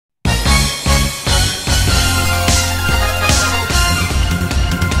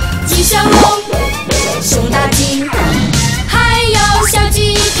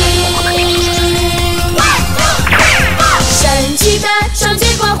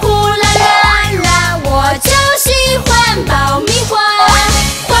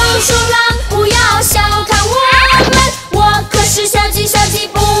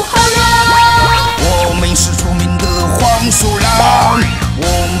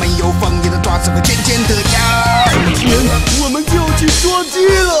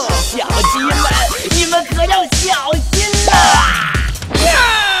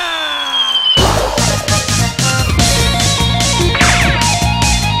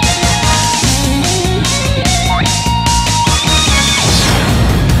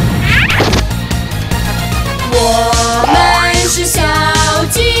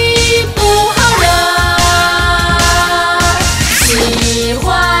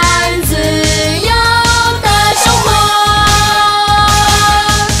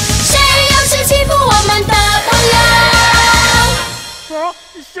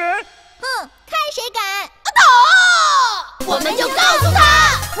诉他，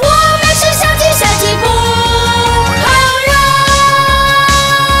我们是小鸡小鸡不好惹。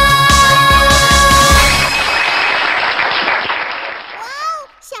哇哦，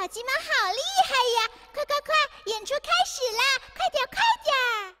小鸡们好厉害呀！快快快，演出开始啦！快点快点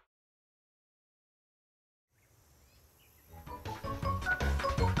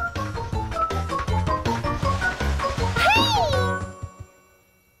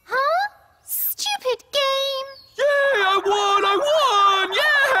！Stupid game! Yeah, I won!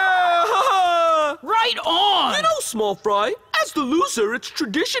 Yeah! Right on! You know, Small Fry, as the loser, it's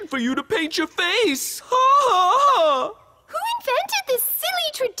tradition for you to paint your face. Ha ha ha! Who invented this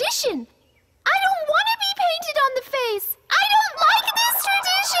silly tradition? I don't want to be painted on the face. I don't like this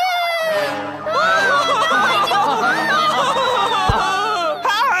tradition.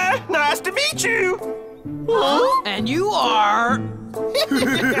 Hi, nice to meet you. Huh? And you are...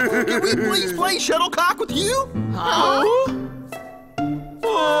 Can we please play Shuttlecock with you? Huh?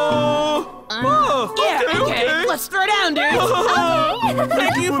 Yeah, okay. Let's throw down, dude. Okay.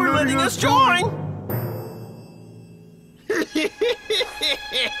 Thank you for letting us join.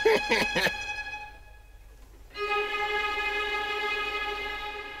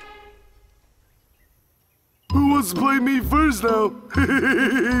 Who wants to play me first now?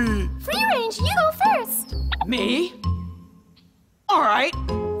 Free range, you go first. Me? All right,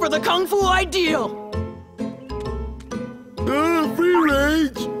 for the Kung Fu ideal. Free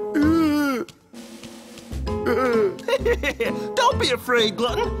range. Don't be afraid,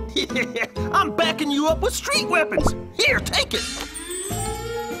 Glutton. I'm backing you up with street weapons. Here, take it.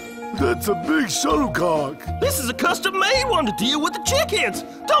 That's a big shuttlecock. This is a custom-made one to deal with the chickens.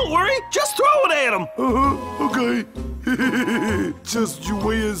 Don't worry, just throw it at them. Okay. Just you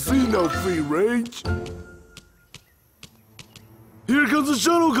wait and see now, free range. Here comes the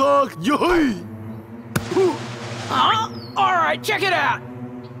shuttlecock. Yoy! Huh? All right, check it out.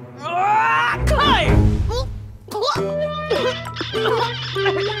 Kai!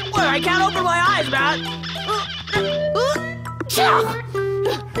 Well, I can't open my eyes, man.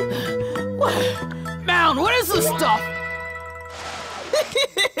 Man, what is this stuff?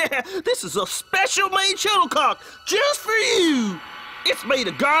 This is a special-made shuttlecock just for you. It's made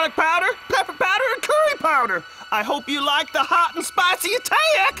of garlic powder, pepper powder, and curry powder. I hope you like the hot and spicy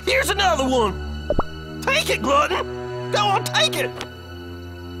attack. Here's another one. Take it, Glutton. Go on, take it.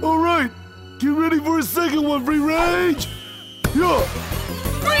 All right. Get ready for a second one, free range. Yeah.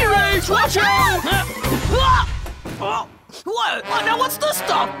 Free range, watch out! What? Now what's this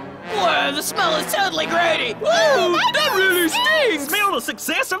stuff? Whoa, the smell is totally grody. Woo, that really stinks. Smell the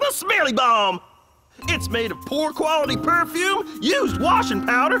success of the smelly bomb. It's made of poor quality perfume, used washing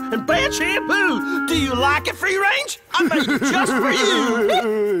powder, and bad shampoo. Do you like it, free range? I made it just for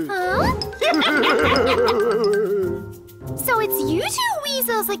you. So it's you two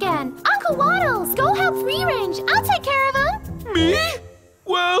weasels again. Uncle Waddles, go help free range. I'll take care of him. Me?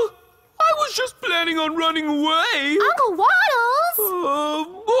 Well, I was just planning on running away. Uncle Waddles!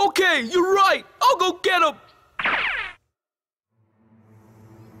 Okay, you're right. I'll go get him.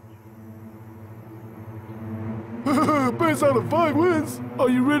 Best out of 5 wins. Are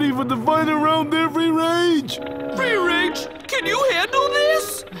you ready for the final round there, free range? Free range, can you handle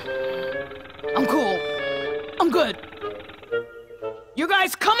this? I'm cool. I'm good. You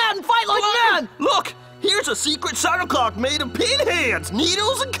guys come out and fight like men! Look, here's a secret shuttlecock made of pinheads,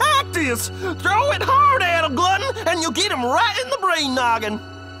 needles, and cactus. Throw it hard at him, Glutton, and you'll get him right in the brain noggin.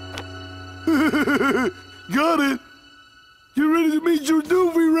 Got it. You ready to meet your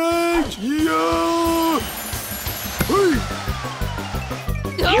doom, free range? Yeah! Hey!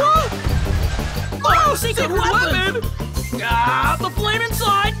 Oh, secret weapon! Ah, the flame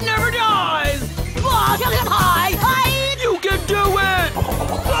inside never dies! Hi! You can do it!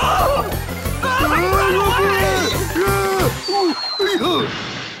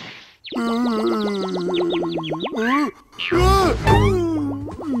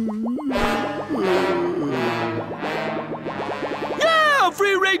 Yeah,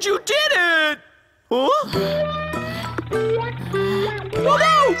 free range, you did it! Huh? Oh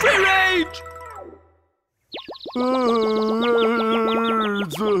no, free range!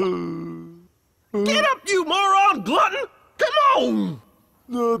 Get up, you moron, Glutton! Come on!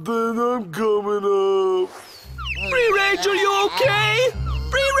 Nothing, I'm coming up. Free range, are you okay?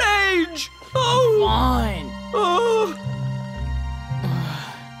 Free range! Oh! Fine. Oh!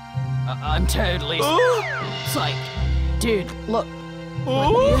 I'm totally psyched. Dude, look.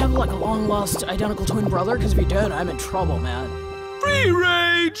 Oh? You have like a long-lost identical twin brother? Because if you don't, I'm in trouble, man. Free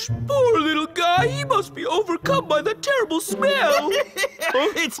range! Poor little guy, he must be overcome by the terrible smell.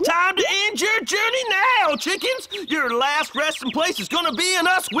 It's time to end your journey now, chickens! Your last resting place is gonna be in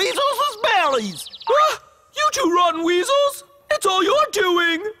us weasels' bellies! You two rotten weasels! It's all you're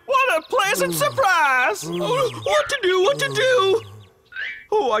doing! What a pleasant surprise! What to do, what to do?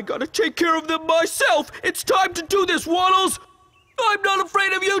 Oh, I gotta take care of them myself! It's time to do this, Waddles! I'm not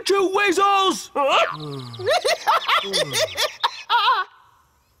afraid of you two weasels! Huh?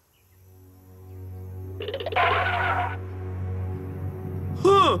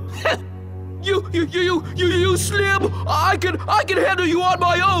 You Slim! I can handle you on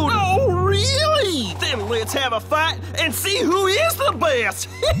my own! Oh, really? Then let's have a fight and see who is the best!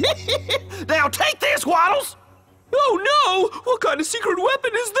 Now take this, Waddles! Oh no! What kind of secret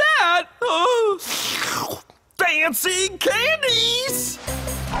weapon is that? Dancing candies!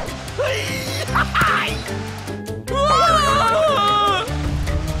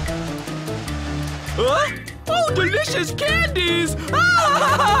 Oh, delicious candies!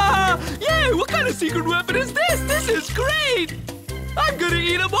 Ah! Yay! What kind of secret weapon is this? This is great! I'm gonna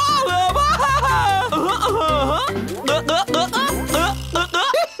eat them all up!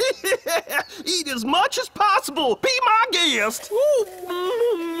 Eat as much as possible. Be my guest.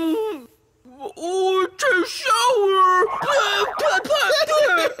 Oh, too sour!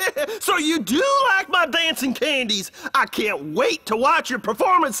 So you do like my dancing candies? I can't wait to watch your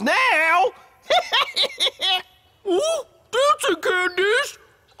performance now. Oh, dancing candies?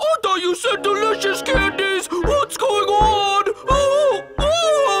 I thought you said delicious candies! What's going on?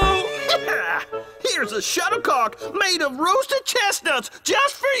 Here's a shuttlecock made of roasted chestnuts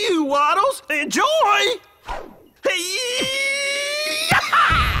just for you, Waddles. Enjoy!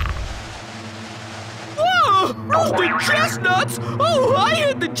 Roasted chestnuts? Oh, I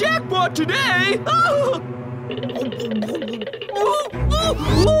hit the jackpot today! Oh,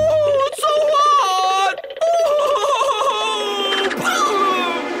 it's so hot!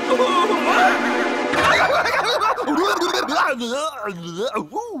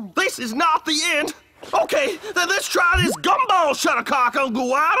 This is not the end. Okay, then let's try this gumball shuttlecock, Uncle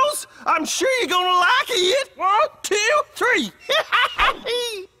Waddles. I'm sure you're gonna like it. 1, 2, 3.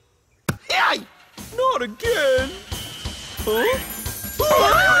 Yay! Not again! Huh?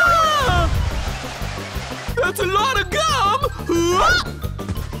 That's a lot of gum! Huh?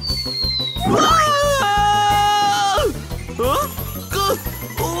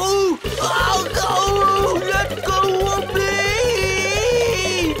 Oh, no! Let go of me!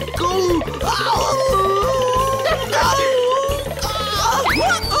 Go!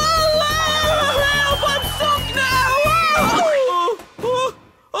 Help! I'm stuck now!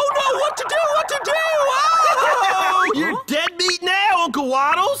 Oh no! What to do? What to do? You're dead meat now, Uncle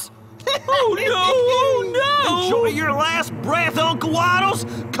Waddles. Oh no! Oh no! Enjoy your last breath, Uncle Waddles.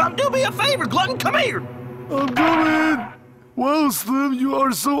 Come do me a favor, Glutton. Come here. I'm coming! Wow, Slim, you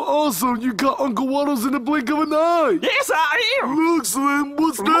are so awesome! You got Uncle Waddles in the blink of an eye! Yes, I am. Look, Slim,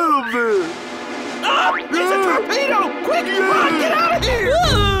 what's that up there? It's a torpedo! Quick, run, get out of here!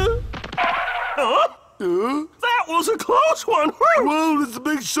 Huh? That was a close one. Whoa, it's a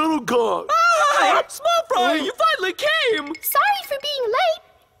big shuttlecock! Hi! Small Fry, you finally came! Sorry for being late.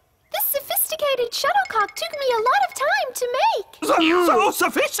 This sophisticated shuttlecock took me a lot of time to make. So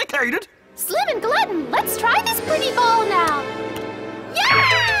sophisticated. Slim and Glutton, let's try this pretty ball now. Yeah!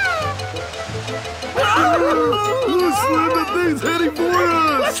 Look, Slim, that thing's heading for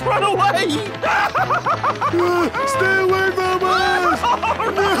us! Let's run away! Stay away from us!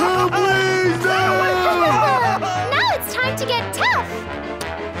 No, please, no! Now it's time to get tough.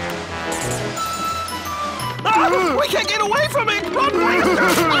 We can't get away from it! Run,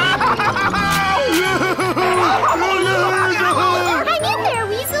 Hang in there,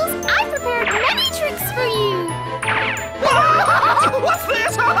 weasels. I prepared many tricks for you. What's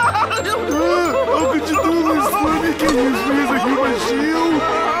this? How could you do this, Slim? You can't use me as a human shield!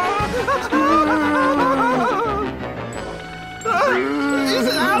 Is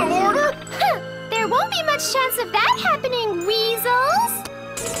it out of order? There won't be much chance of that happening, weasels.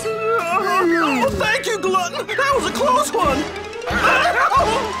 Oh, thank you, Glutton. That was a close one.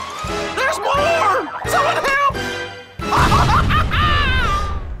 There's more! Someone help!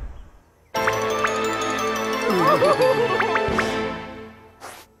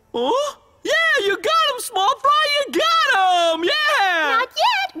 Huh? Yeah, you got him, Small Fry! You got him! Yeah! Not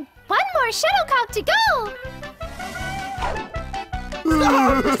yet. One more shuttlecock to go.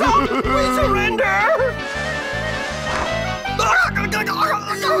 Stop! We surrender! I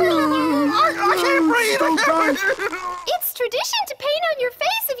can't breathe! It's tradition to paint on your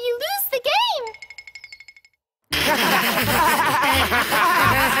face if you lose the game.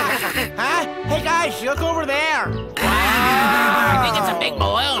 Look over there. Wow, I think it's a big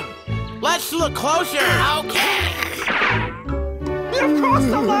balloon. Let's look closer. Okay. You've crossed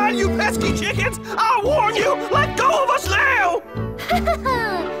the line, you pesky chickens! I warn you, let go of us now!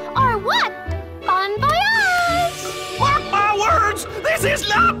 Or what? Bon voyage! Mark my words, this is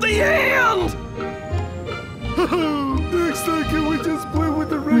not the end! Next time, can we just play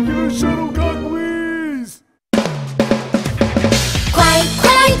with the regular shuttlecock, please? 快快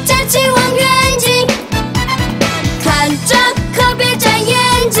站起望远镜，看着可别眨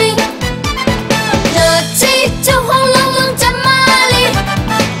眼睛，热气就轰隆隆加马力，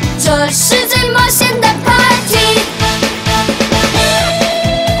这是最冒险的 party。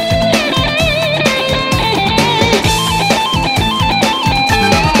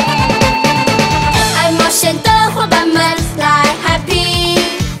爱冒险的伙伴们来 happy，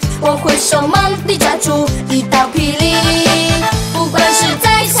 我会手猛地抓住一道霹雳。 不管是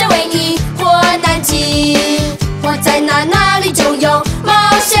在夏威夷或南极，或在哪里就有冒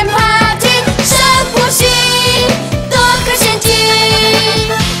险 party， 深呼吸，躲开陷阱，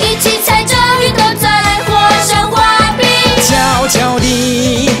一起踩着鱼都在火上滑冰。悄悄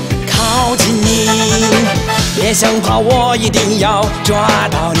地靠近你，别想跑，我一定要抓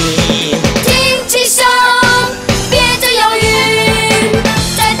到你。挺起胸，别再犹豫，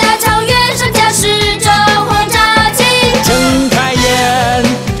在大草原上驾驶着轰炸机。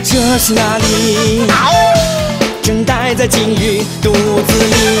 这是哪里？正待在今夜